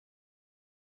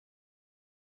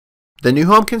The new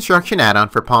home construction add-on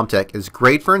for Palmtech is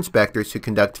great for inspectors who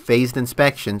conduct phased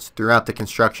inspections throughout the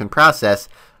construction process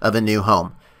of a new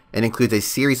home. It includes a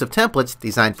series of templates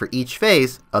designed for each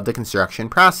phase of the construction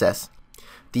process.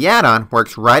 The add-on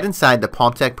works right inside the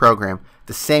Palmtech program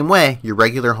the same way your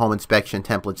regular home inspection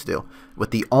templates do,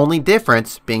 with the only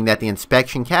difference being that the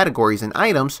inspection categories and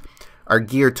items are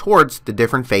geared towards the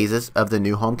different phases of the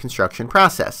new home construction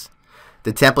process.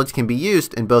 The templates can be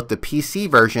used in both the PC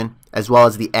version as well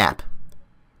as the app.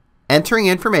 Entering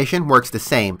information works the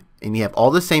same, and you have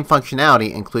all the same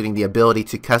functionality, including the ability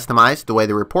to customize the way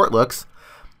the report looks,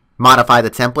 modify the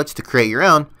templates to create your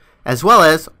own, as well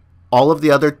as all of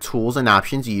the other tools and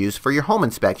options you use for your home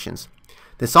inspections.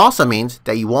 This also means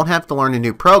that you won't have to learn a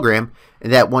new program,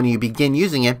 and that when you begin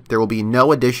using it, there will be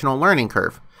no additional learning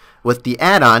curve. With the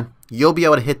add-on, you'll be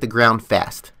able to hit the ground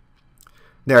fast.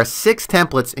 There are 6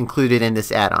 templates included in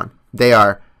this add-on. They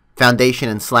are foundation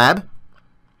and slab,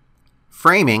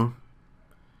 framing,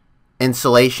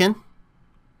 insulation,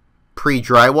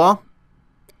 pre-drywall,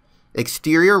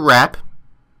 exterior wrap,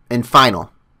 and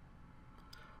final.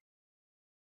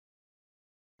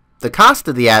 The cost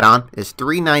of the add-on is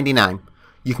 $3.99.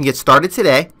 You can get started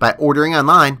today by ordering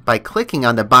online by clicking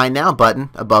on the Buy Now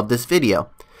button above this video.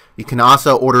 You can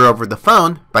also order over the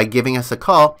phone by giving us a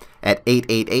call at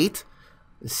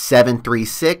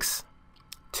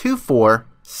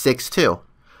 888-736-2462.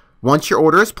 Once your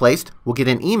order is placed, we'll get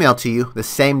an email to you the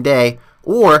same day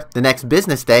or the next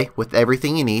business day with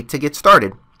everything you need to get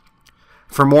started.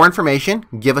 For more information,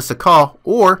 give us a call,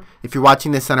 or if you're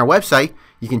watching this on our website,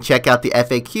 you can check out the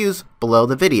FAQs below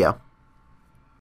the video.